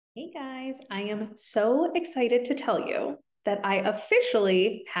Hey guys, I am so excited to tell you that I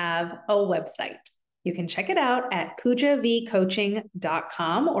officially have a website. You can check it out at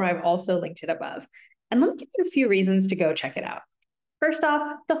pujavcoaching.com, or I've also linked it above. And let me give you a few reasons to go check it out. First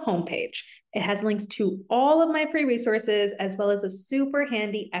off, the homepage. It has links to all of my free resources, as well as a super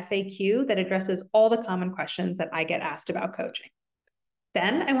handy FAQ that addresses all the common questions that I get asked about coaching.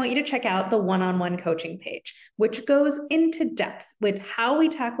 Then I want you to check out the one-on-one coaching page, which goes into depth with how we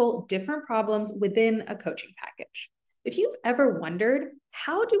tackle different problems within a coaching package. If you've ever wondered,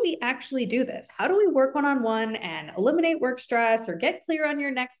 how do we actually do this? How do we work one-on-one and eliminate work stress or get clear on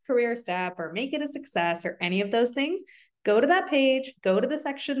your next career step or make it a success or any of those things? Go to that page, go to the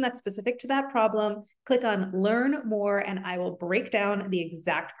section that's specific to that problem, click on learn more, and I will break down the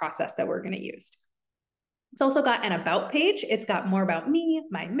exact process that we're going to use. It's also got an about page. It's got more about me,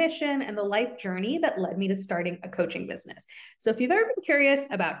 my mission, and the life journey that led me to starting a coaching business. So if you've ever been curious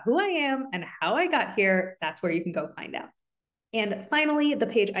about who I am and how I got here, that's where you can go find out. And finally, the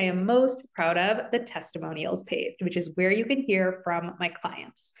page I am most proud of, the testimonials page, which is where you can hear from my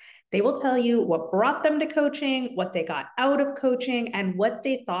clients. They will tell you what brought them to coaching, what they got out of coaching, and what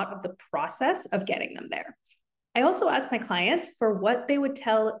they thought of the process of getting them there. I also ask my clients for what they would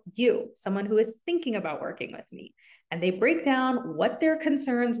tell you, someone who is thinking about working with me. And they break down what their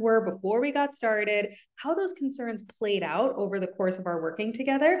concerns were before we got started, how those concerns played out over the course of our working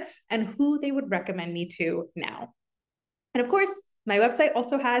together, and who they would recommend me to now. And of course, my website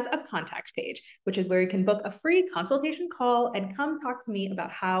also has a contact page, which is where you can book a free consultation call and come talk to me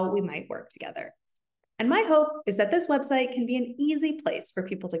about how we might work together. And my hope is that this website can be an easy place for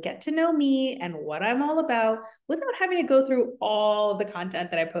people to get to know me and what I'm all about without having to go through all of the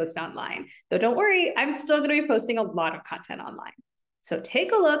content that I post online. Though don't worry, I'm still going to be posting a lot of content online. So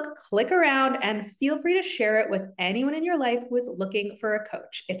take a look, click around, and feel free to share it with anyone in your life who is looking for a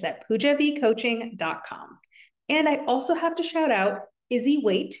coach. It's at pujavcoaching.com. And I also have to shout out Izzy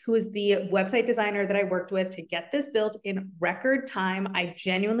Waite, who is the website designer that I worked with to get this built in record time. I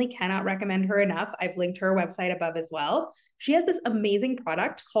genuinely cannot recommend her enough. I've linked her website above as well. She has this amazing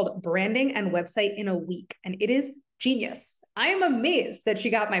product called Branding and Website in a Week, and it is genius. I am amazed that she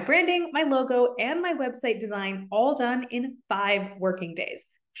got my branding, my logo, and my website design all done in 5 working days.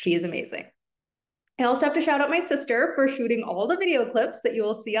 She is amazing. I also have to shout out my sister for shooting all the video clips that you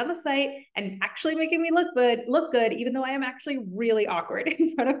will see on the site and actually making me look good, even though I am actually really awkward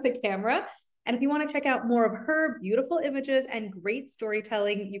in front of the camera. And if you want to check out more of her beautiful images and great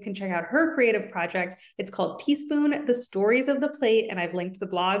storytelling, you can check out her creative project. It's called Teaspoon, The Stories of the Plate, and I've linked the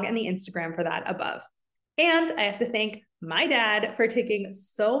blog and the Instagram for that above. And I have to thank my dad for taking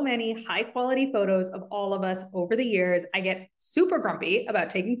so many high quality photos of all of us over the years. I get super grumpy about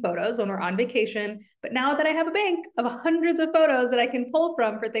taking photos when we're on vacation, but now that I have a bank of hundreds of photos that I can pull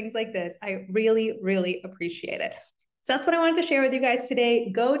from for things like this, I really, really appreciate it. So that's what I wanted to share with you guys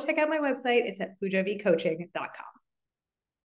today. Go check out my website. It's at pujavcoaching.com.